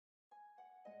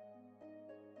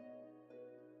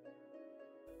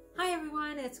Hi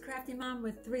everyone, it's Crafty Mom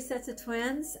with 3 sets of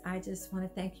twins. I just want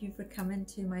to thank you for coming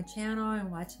to my channel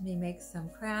and watching me make some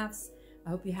crafts.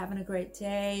 I hope you're having a great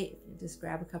day. If you just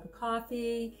grab a cup of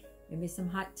coffee, maybe some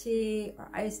hot tea or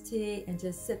iced tea, and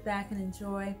just sit back and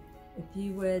enjoy. If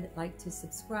you would like to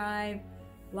subscribe,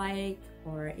 like,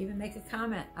 or even make a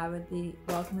comment, I would be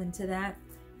welcoming to that.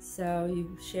 So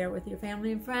you share with your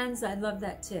family and friends. I'd love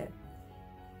that too.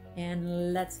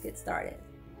 And let's get started.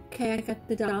 Okay, I got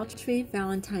the Dollar Tree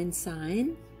Valentine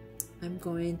sign. I'm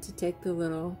going to take the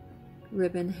little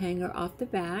ribbon hanger off the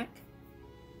back.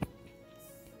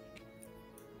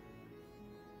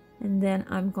 And then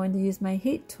I'm going to use my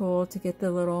heat tool to get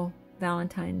the little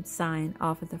Valentine sign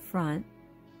off of the front.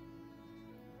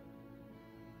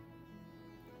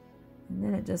 And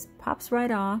then it just pops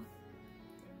right off.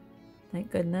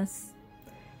 Thank goodness.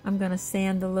 I'm going to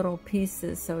sand the little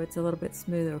pieces so it's a little bit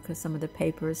smoother because some of the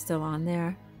paper is still on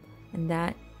there. And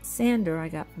that sander I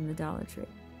got from the Dollar Tree.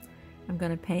 I'm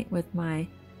going to paint with my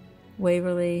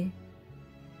Waverly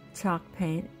chalk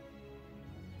paint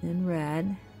in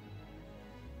red.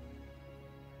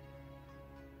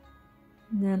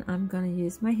 And then I'm going to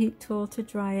use my heat tool to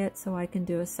dry it so I can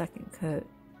do a second coat.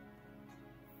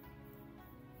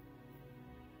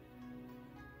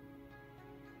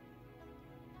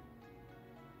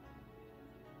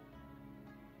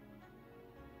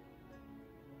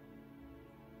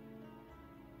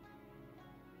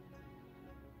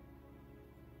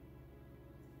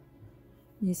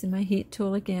 Using my heat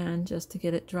tool again just to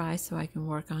get it dry so I can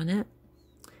work on it.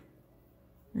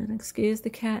 And excuse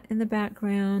the cat in the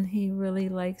background. He really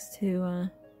likes to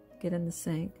get in the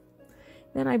sink.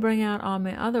 Then I bring out all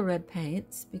my other red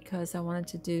paints because I wanted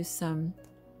to do some,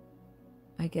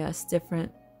 I guess,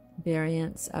 different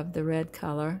variants of the red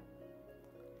color.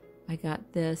 I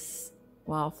got this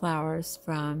wildflowers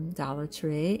from Dollar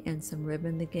Tree and some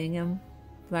ribbon, the gingham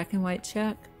black and white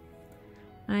check.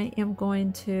 I am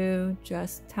going to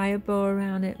just tie a bow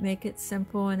around it, make it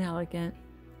simple and elegant.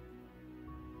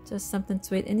 Just something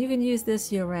sweet. And you can use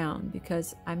this year round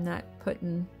because I'm not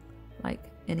putting like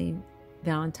any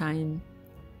Valentine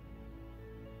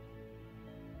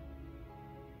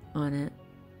on it.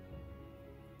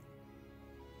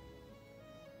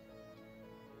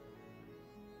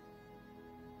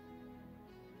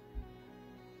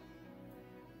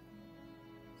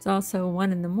 It's also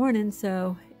 1 in the morning,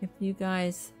 so if you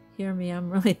guys hear me, I'm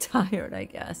really tired, I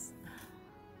guess.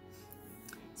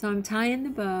 So I'm tying the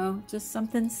bow, just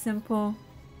something simple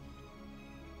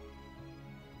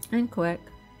and quick.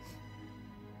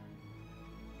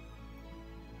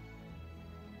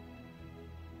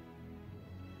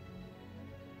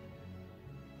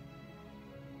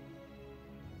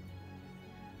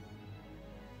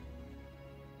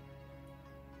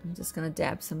 I'm just going to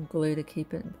dab some glue to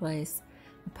keep it in place.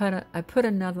 I put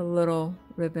another little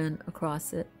ribbon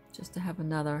across it just to have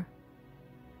another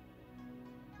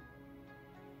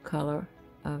color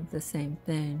of the same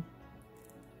thing.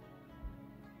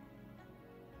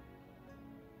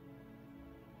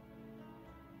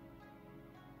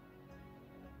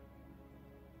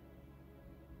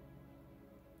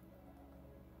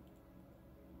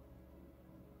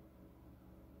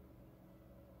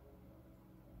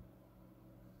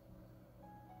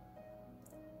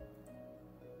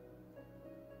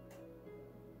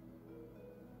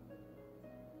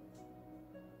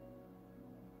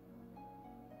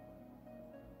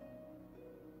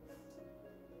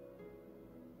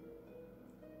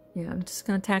 Yeah, I'm just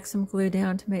going to tack some glue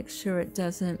down to make sure it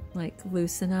doesn't like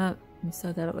loosen up and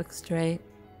so that it looks straight.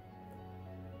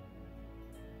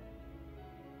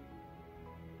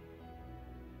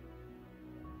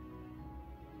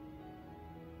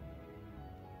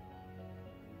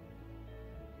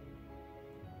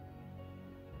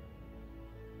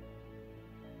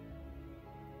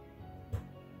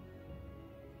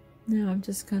 Now I'm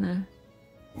just going to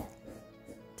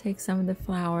take some of the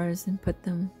flowers and put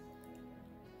them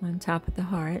on top of the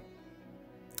heart.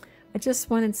 I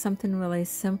just wanted something really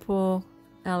simple,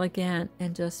 elegant,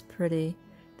 and just pretty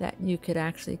that you could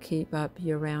actually keep up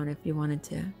year round if you wanted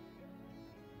to.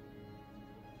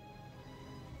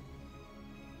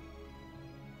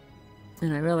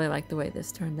 And I really like the way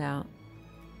this turned out.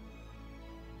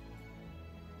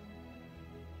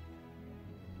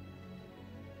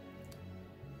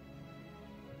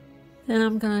 Then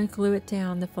I'm going to glue it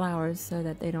down the flowers so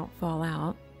that they don't fall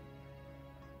out.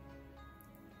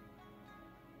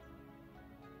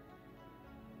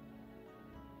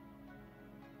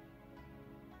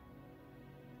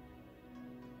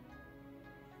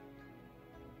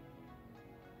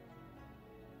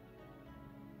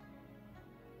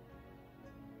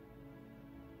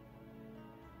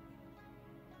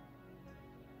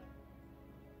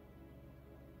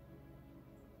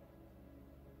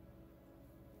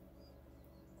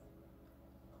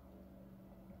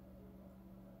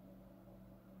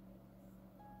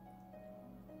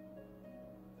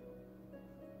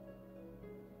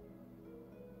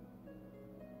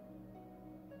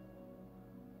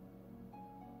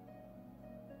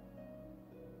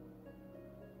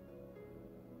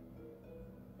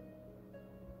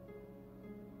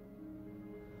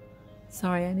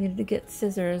 Sorry, I needed to get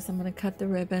scissors. I'm going to cut the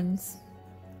ribbons.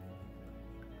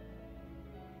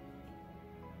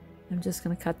 I'm just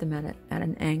going to cut them at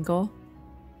an angle.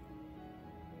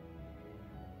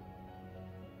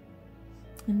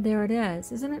 And there it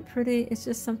is. Isn't it pretty? It's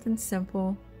just something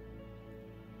simple.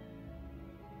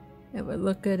 It would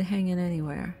look good hanging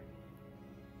anywhere.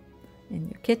 In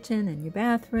your kitchen, in your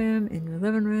bathroom, in your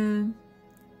living room.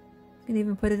 You can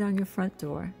even put it on your front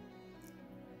door.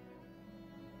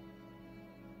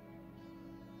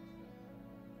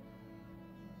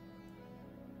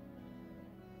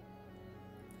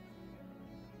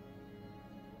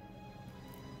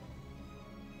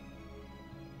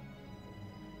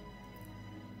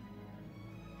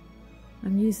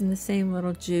 I'm using the same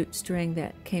little jute string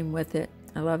that came with it.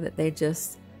 I love that they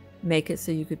just make it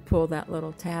so you could pull that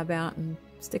little tab out and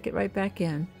stick it right back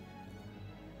in.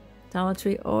 Dollar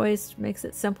Tree always makes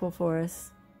it simple for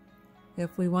us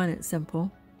if we want it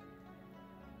simple.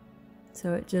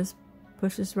 So it just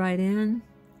pushes right in,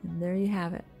 and there you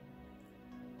have it.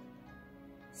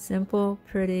 Simple,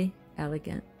 pretty,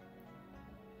 elegant.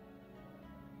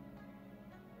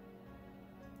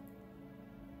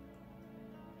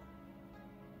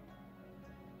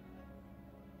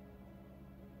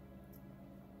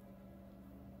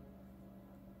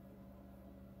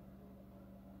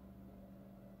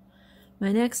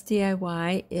 My next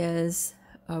DIY is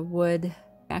a wood.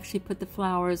 I actually put the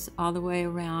flowers all the way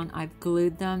around. I've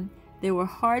glued them. They were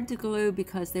hard to glue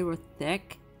because they were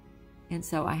thick, and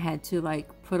so I had to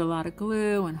put a lot of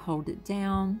glue and hold it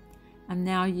down. I'm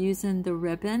now using the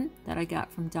ribbon that I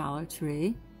got from Dollar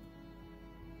Tree.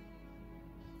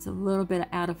 It's a little bit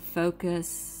out of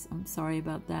focus. I'm sorry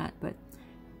about that, but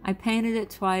I painted it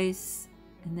twice,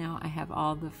 and now I have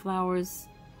all the flowers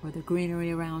or the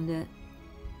greenery around it.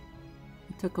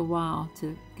 It took a while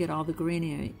to get all the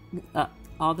greenery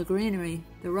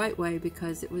the right way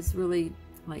because it was really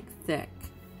thick.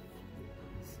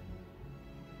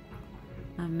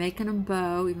 I'm making a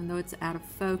bow, even though it's out of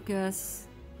focus.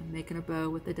 I'm making a bow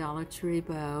with the Dollar Tree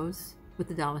bows, with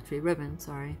the Dollar Tree ribbon,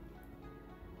 sorry.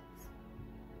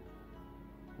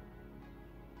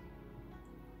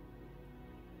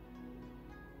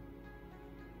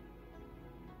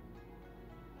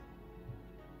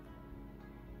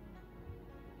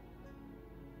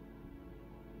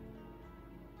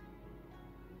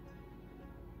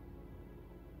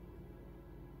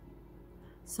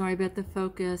 Sorry about the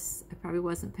focus. I probably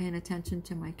wasn't paying attention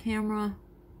to my camera.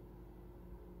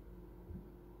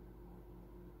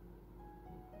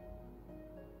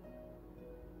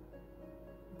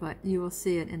 But you will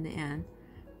see it in the end.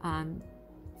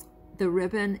 The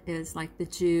ribbon is like the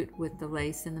jute with the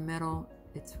lace in the middle.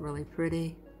 It's really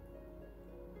pretty.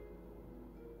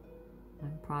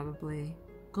 I'm probably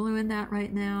gluing that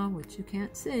right now, which you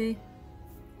can't see.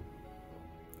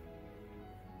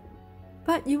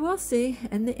 But you will see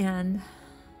in the end.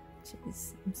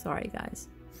 Jeez, I'm sorry, guys.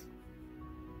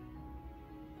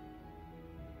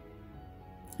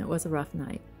 It was a rough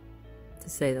night, to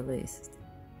say the least.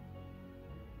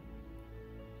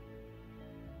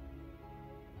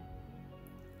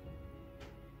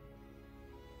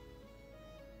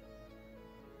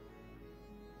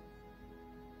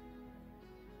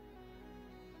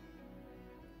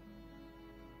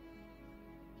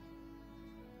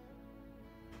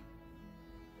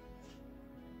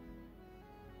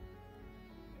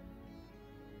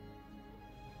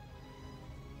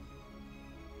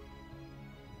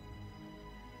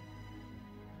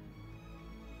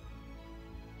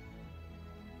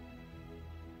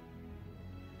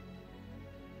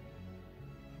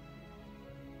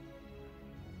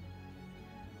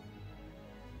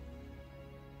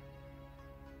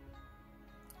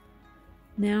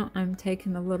 Now I'm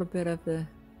taking a little bit of the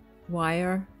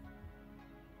wire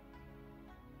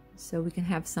so we can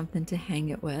have something to hang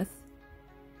it with.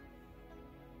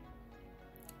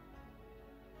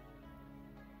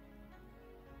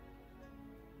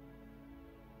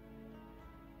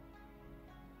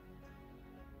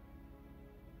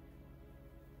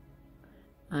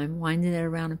 I'm winding it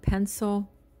around a pencil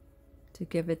to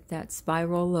give it that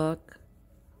spiral look.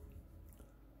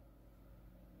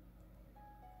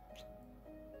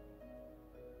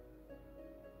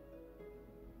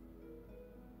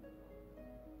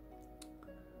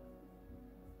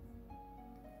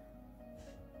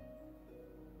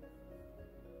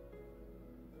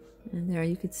 And there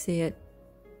you could see it.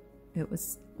 It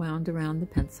was wound around the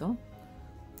pencil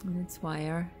and its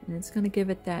wire, and it's going to give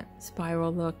it that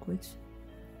spiral look, which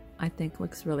I think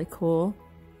looks really cool.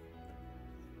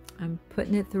 I'm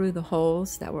putting it through the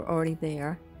holes that were already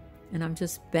there, and I'm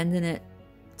just bending it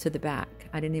to the back.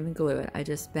 I didn't even glue it. I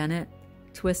just bent it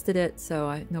twisted it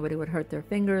so nobody would hurt their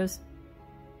fingers.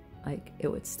 Like it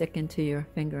would stick into your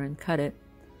finger and cut it.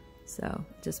 So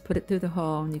just put it through the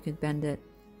hole and you can bend it.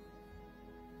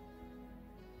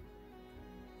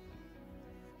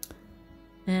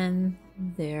 And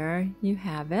there you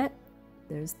have it.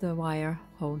 There's the wire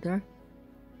holder.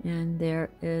 And there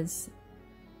is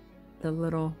the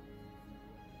little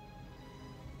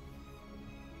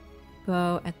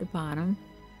bow at the bottom.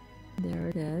 There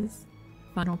it is.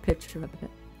 Final picture of it.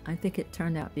 I think it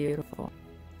turned out beautiful.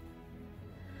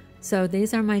 So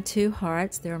these are my 2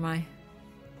 hearts. They're my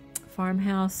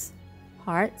farmhouse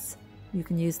hearts. You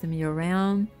can use them year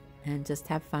round and just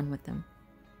have fun with them.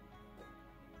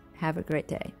 Have a great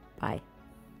day. Bye.